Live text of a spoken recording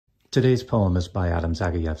Today's poem is by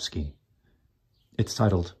Zagajewski. It's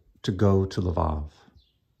titled, To Go to Lvov.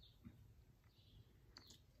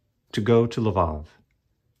 To go to Lvov.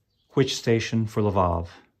 Which station for Lvov,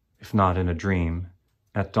 if not in a dream,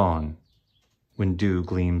 at dawn, when dew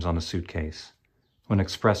gleams on a suitcase, when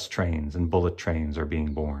express trains and bullet trains are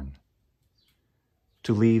being born.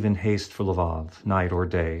 To leave in haste for Lvov, night or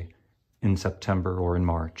day, in September or in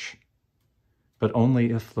March, but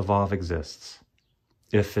only if Lvov exists,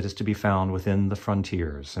 if it is to be found within the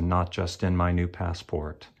frontiers and not just in my new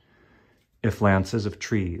passport, if lances of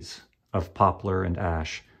trees, of poplar and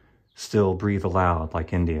ash, still breathe aloud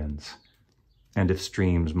like Indians, and if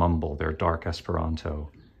streams mumble their dark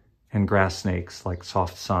Esperanto, and grass snakes like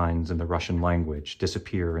soft signs in the Russian language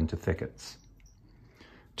disappear into thickets.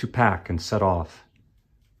 To pack and set off,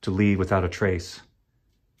 to leave without a trace,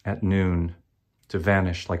 at noon, to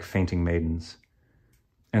vanish like fainting maidens,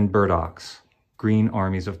 and burdocks, green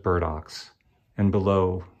armies of burdocks, and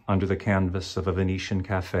below, under the canvas of a Venetian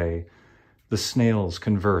cafe, the snails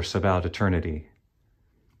converse about eternity.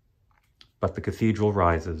 But the cathedral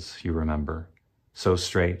rises, you remember, so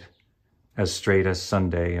straight as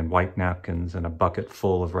Sunday, and white napkins and a bucket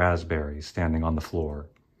full of raspberries standing on the floor.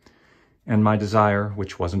 And my desire,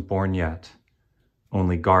 which wasn't born yet,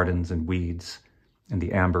 only gardens and weeds, and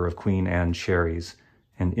the amber of Queen Anne cherries,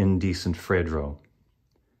 and indecent Fredro.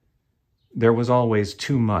 There was always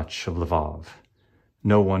too much of Lvov.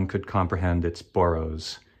 No one could comprehend its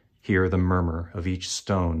boroughs, hear the murmur of each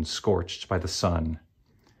stone scorched by the sun.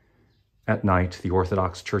 At night, the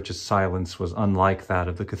Orthodox Church's silence was unlike that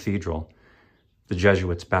of the cathedral. The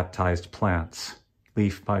Jesuits baptized plants,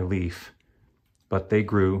 leaf by leaf, but they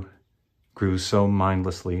grew so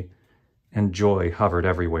mindlessly, and joy hovered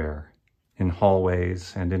everywhere, in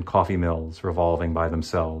hallways and in coffee mills revolving by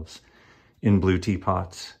themselves, in blue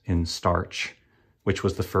teapots, in starch, which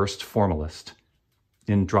was the first formalist,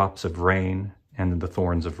 in drops of rain and in the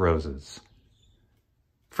thorns of roses.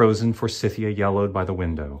 Frozen forsythia yellowed by the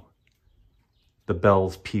window. The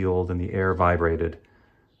bells pealed and the air vibrated.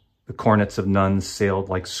 The cornets of nuns sailed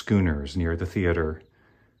like schooners near the theater.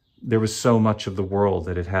 There was so much of the world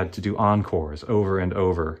that it had to do encores over and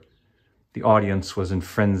over. The audience was in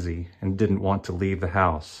frenzy and didn't want to leave the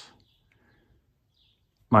house.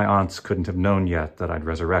 My aunts couldn't have known yet that I'd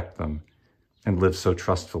resurrect them and live so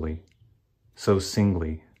trustfully, so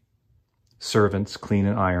singly. Servants, clean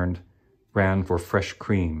and ironed, ran for fresh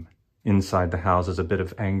cream. Inside the houses a bit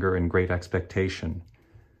of anger and great expectation.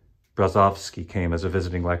 Brazovsky came as a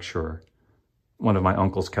visiting lecturer. One of my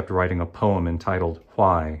uncles kept writing a poem entitled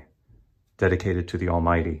Why, dedicated to the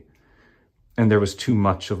Almighty. And there was too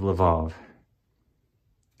much of Lvov.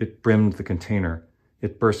 It brimmed the container.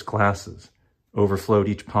 It burst glasses, overflowed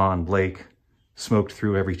each pond, lake, smoked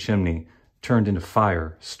through every chimney, turned into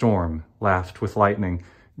fire, storm, laughed with lightning,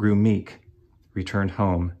 grew meek, returned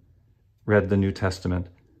home, read the New Testament,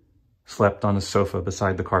 slept on a sofa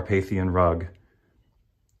beside the Carpathian rug.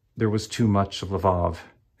 There was too much of Lvov,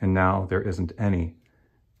 and now there isn't any.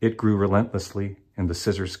 It grew relentlessly, and the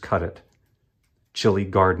scissors cut it. Chilly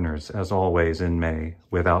gardeners, as always in May,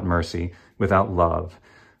 without mercy, without love.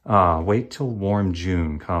 Ah, wait till warm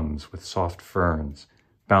June comes with soft ferns,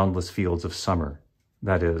 boundless fields of summer,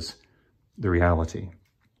 that is, the reality.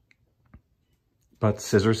 But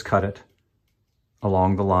scissors cut it,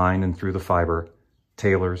 along the line and through the fiber.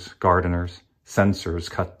 Tailors, gardeners, censors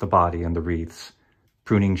cut the body and the wreaths.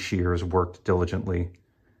 Pruning shears worked diligently,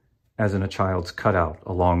 as in a child's cutout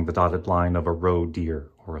along the dotted line of a roe deer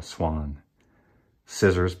or a swan.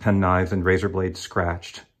 Scissors, penknives, and razor blades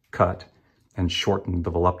scratched, cut, and shortened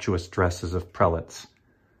the voluptuous dresses of prelates,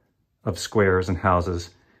 of squares and houses,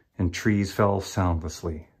 and trees fell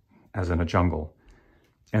soundlessly, as in a jungle,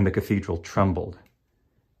 and the cathedral trembled.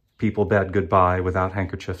 People bade goodbye without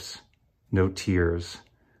handkerchiefs, no tears,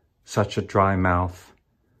 such a dry mouth.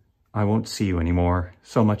 I won't see you anymore.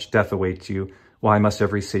 So much death awaits you. Why must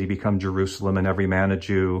every city become Jerusalem and every man a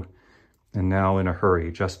Jew? And now in a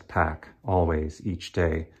hurry, just pack, always, each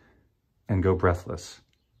day, and go breathless.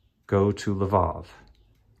 Go to Lvov.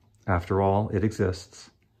 After all, it exists,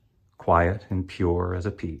 quiet and pure as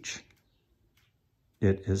a peach.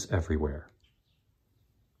 It is everywhere.